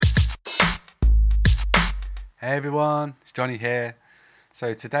Hey everyone, it's Johnny here.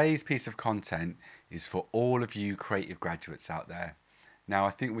 So today's piece of content is for all of you creative graduates out there. Now, I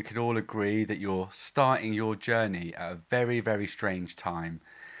think we could all agree that you're starting your journey at a very, very strange time.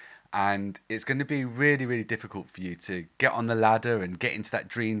 And it's going to be really, really difficult for you to get on the ladder and get into that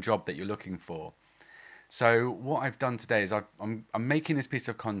dream job that you're looking for. So what I've done today is I'm making this piece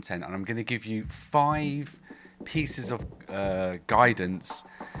of content and I'm going to give you 5 pieces of guidance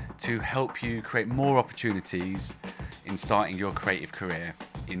to help you create more opportunities in starting your creative career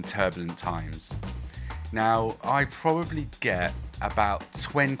in turbulent times. Now, I probably get about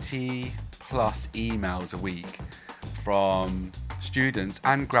 20 plus emails a week from students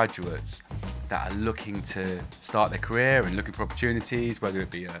and graduates that are looking to start their career and looking for opportunities, whether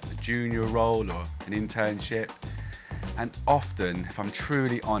it be a junior role or an internship. And often, if I'm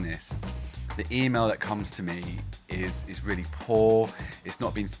truly honest, the email that comes to me is really poor. It's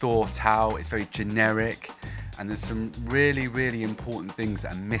not been thought out. It's very generic. And there's some really, really important things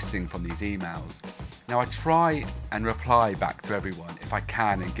that are missing from these emails. Now, I try and reply back to everyone if I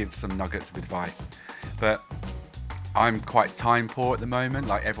can and give some nuggets of advice. But I'm quite time poor at the moment,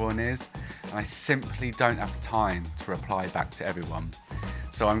 like everyone is, and I simply don't have the time to reply back to everyone.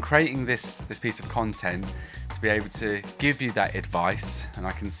 So I'm creating this piece of content to be able to give you that advice, and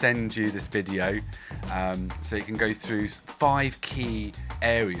I can send you this video so you can go through 5 key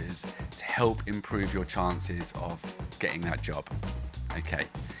areas to help improve your chances of getting that job. Okay,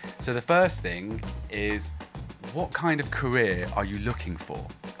 so the first thing is, what kind of career are you looking for?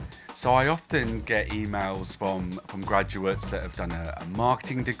 So I often get emails from graduates that have done a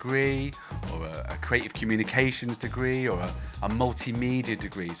marketing degree or a creative communications degree or a multimedia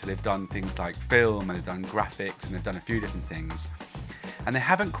degree. So they've done things like film and they've done graphics and they've done a few different things. And they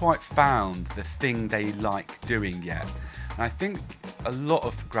haven't quite found the thing they like doing yet. And I think a lot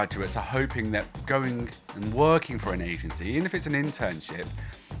of graduates are hoping that going and working for an agency, even if it's an internship,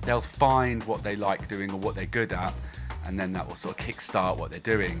 they'll find what they like doing or what they're good at, and then that will sort of kickstart what they're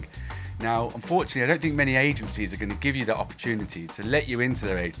doing. Now, unfortunately, I don't think many agencies are going to give you that opportunity to let you into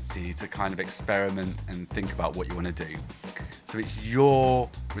their agency to kind of experiment and think about what you want to do. So it's your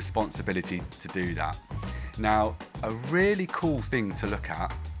responsibility to do that. Now, a really cool thing to look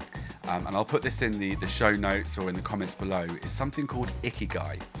at, and I'll put this in the show notes or in the comments below, is something called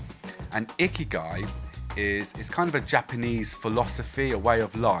Ikigai. And Ikigai is kind of a Japanese philosophy, a way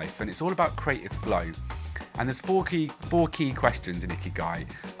of life, and it's all about creative flow. And there's four key questions in Ikigai.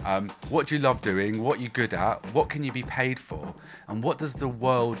 What do you love doing? What are you good at? What can you be paid for? And what does the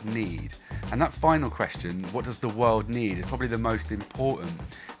world need? And that final question, what does the world need, is probably the most important,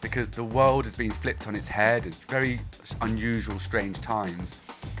 because the world has been flipped on its head. It's very unusual, strange times.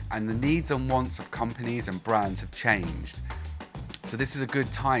 And the needs and wants of companies and brands have changed. So this is a good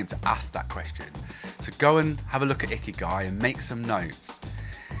time to ask that question. So go and have a look at Ikigai and make some notes.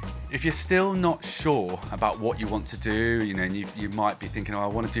 If you're still not sure about what you want to do, and you might be thinking, I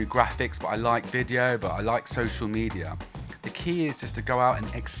want to do graphics, but I like video, but I like social media. The key is just to go out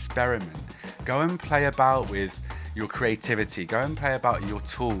and experiment. Go and play about with your creativity. Go and play about your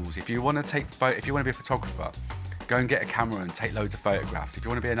tools. If you want to be a photographer, go and get a camera and take loads of photographs. If you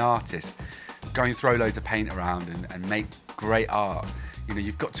want to be an artist, go and throw loads of paint around and make great art.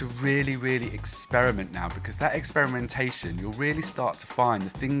 You've got to really, really experiment now, because that experimentation, you'll really start to find the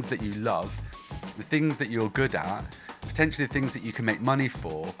things that you love, the things that you're good at, potentially the things that you can make money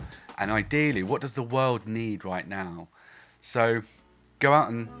for, and ideally, what does the world need right now? So go out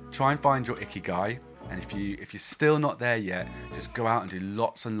and try and find your Ikigai, and if you're still not there yet, just go out and do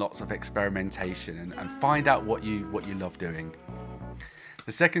lots and lots of experimentation and find out what you love doing.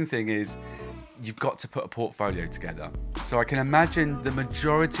 The second thing is, you've got to put a portfolio together. So I can imagine the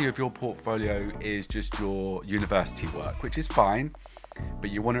majority of your portfolio is just your university work, which is fine, but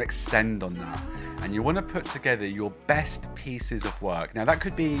you want to extend on that. And you want to put together your best pieces of work. Now, that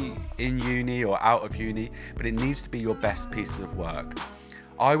could be in uni or out of uni, but it needs to be your best pieces of work.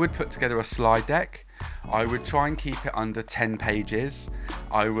 I would put together a slide deck. I would try and keep it under 10 pages.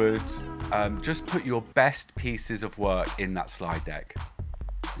 I would just put your best pieces of work in that slide deck.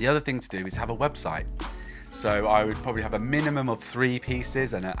 The other thing to do is have a website. So I would probably have a minimum of 3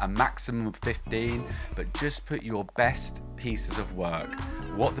 pieces and a maximum of 15, but just put your best pieces of work.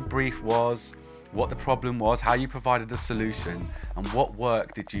 What the brief was, what the problem was, how you provided a solution, and what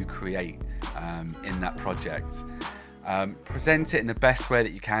work did you create in that project. Present it in the best way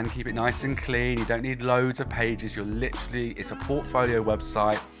that you can. Keep it nice and clean. You don't need loads of pages. It's a portfolio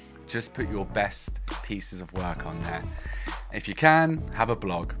website. Just put your best pieces of work on there. If you can, have a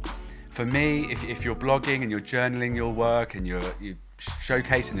blog. For me, if you're blogging and you're journaling your work and you're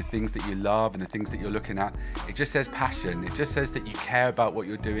showcasing the things that you love and the things that you're looking at. It just says passion. It just says that you care about what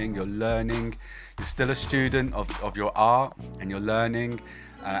you're doing, you're learning, you're still a student of your art, and you're learning,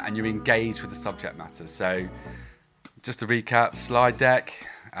 and you're engaged with the subject matter. So just to recap: slide deck,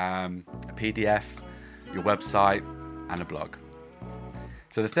 a PDF, your website, and a blog.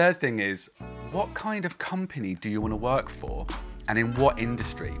 So the third thing is, what kind of company do you want to work for, and in what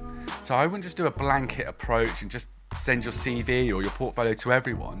industry? So I wouldn't just do a blanket approach and just send your CV or your portfolio to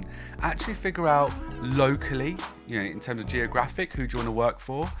everyone. Actually figure out locally, in terms of geographic, who do you want to work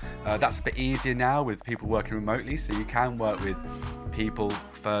for. That's a bit easier now with people working remotely, so you can work with people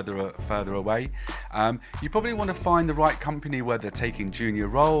further away. You probably want to find the right company where they're taking junior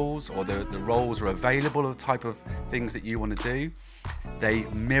roles, or the roles are available, or the type of things that you want to do. They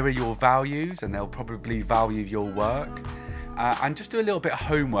mirror your values, and they'll probably value your work. And just do a little bit of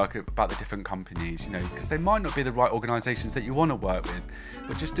homework about the different companies, because they might not be the right organisations that you want to work with.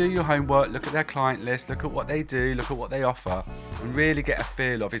 But just do your homework, look at their client list, look at what they do, look at what they offer, and really get a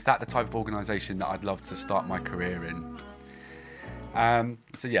feel of, is that the type of organisation that I'd love to start my career in?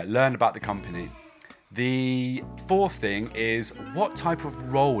 Learn about the company. The fourth thing is, what type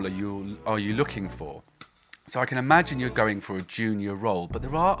of role are you looking for? So I can imagine you're going for a junior role, but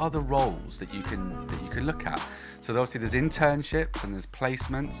there are other roles that you can look at. So obviously there's internships and there's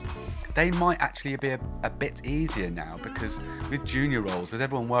placements. They might actually be a bit easier now, because with junior roles, with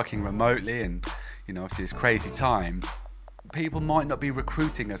everyone working remotely and obviously it's crazy time, people might not be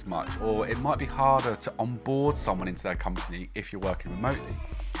recruiting as much, or it might be harder to onboard someone into their company if you're working remotely.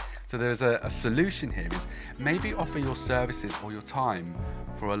 So there's a solution here, is maybe offer your services or your time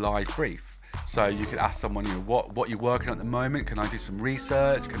for a live brief. So you could ask someone, what you're working on at the moment. Can I do some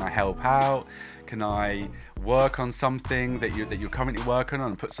research? Can I help out? Can I work on something that you're currently working on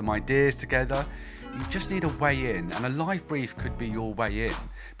and put some ideas together? You just need a way in, and a live brief could be your way in,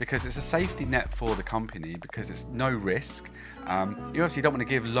 because it's a safety net for the company, because it's no risk. You obviously don't want to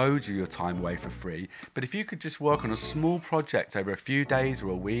give loads of your time away for free, but if you could just work on a small project over a few days or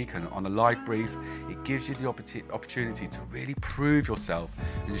a week and on a live brief, it gives you the opportunity to really prove yourself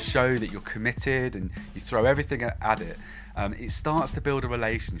and show that you're committed, and you throw everything at it. It starts to build a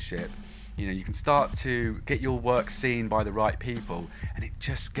relationship. You can start to get your work seen by the right people, and it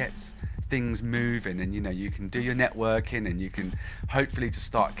just gets things moving, and you can do your networking, and you can hopefully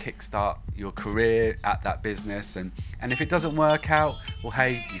just kickstart your career at that business. And if it doesn't work out, well,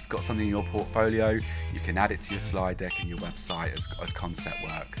 hey, you've got something in your portfolio, you can add it to your slide deck and your website as concept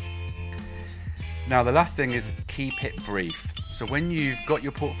work. Now the last thing is, keep it brief. So when you've got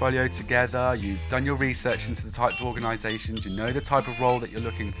your portfolio together, you've done your research into the types of organisations, you know the type of role that you're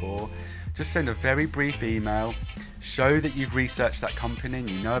looking for, just send a very brief email. Show that you've researched that company and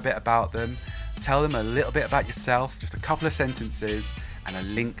you know a bit about them. Tell them a little bit about yourself, just a couple of sentences, and a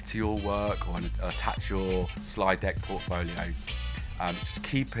link to your work, or attach your slide deck portfolio. Just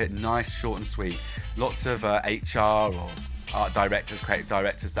keep it nice, short and sweet. Lots of HR or art directors, creative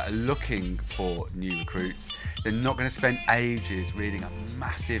directors that are looking for new recruits, they're not going to spend ages reading a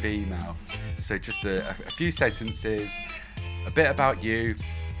massive email. So just a few sentences, a bit about you,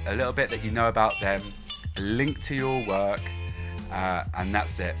 a little bit that you know about them, a link to your work, and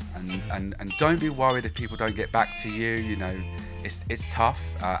that's it. And don't be worried if people don't get back to you. It's tough,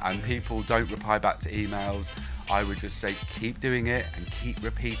 and people don't reply back to emails. I would just say, keep doing it and keep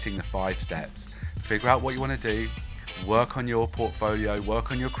repeating the 5 steps. Figure out what you want to do, work on your portfolio,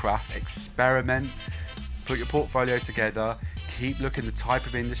 work on your craft, experiment, put your portfolio together, keep looking the type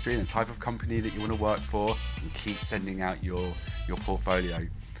of industry and the type of company that you want to work for, and keep sending out your portfolio.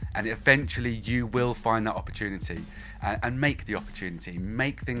 And eventually you will find that opportunity, and make the opportunity,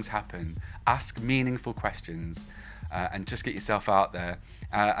 make things happen, ask meaningful questions, and just get yourself out there.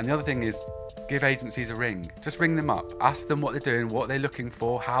 And the other thing is, give agencies a ring. Just ring them up, ask them what they're doing, what they're looking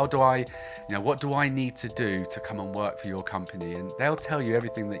for, what do I need to do to come and work for your company? And they'll tell you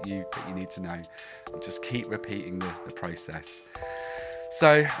everything that you need to know. And just keep repeating the process.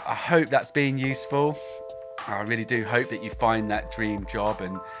 So I hope that's been useful. I really do hope that you find that dream job,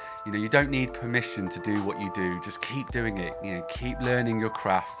 and you don't need permission to do what you do. Just keep doing it. Keep learning your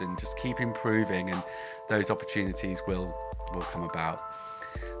craft and just keep improving, and those opportunities will come about.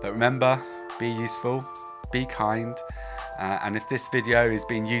 But remember, be useful, be kind, and if this video has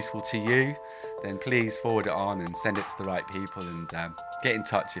been useful to you, then please forward it on and send it to the right people, and get in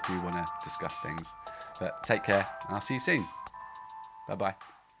touch if you want to discuss things. But take care, and I'll see you soon. Bye-bye.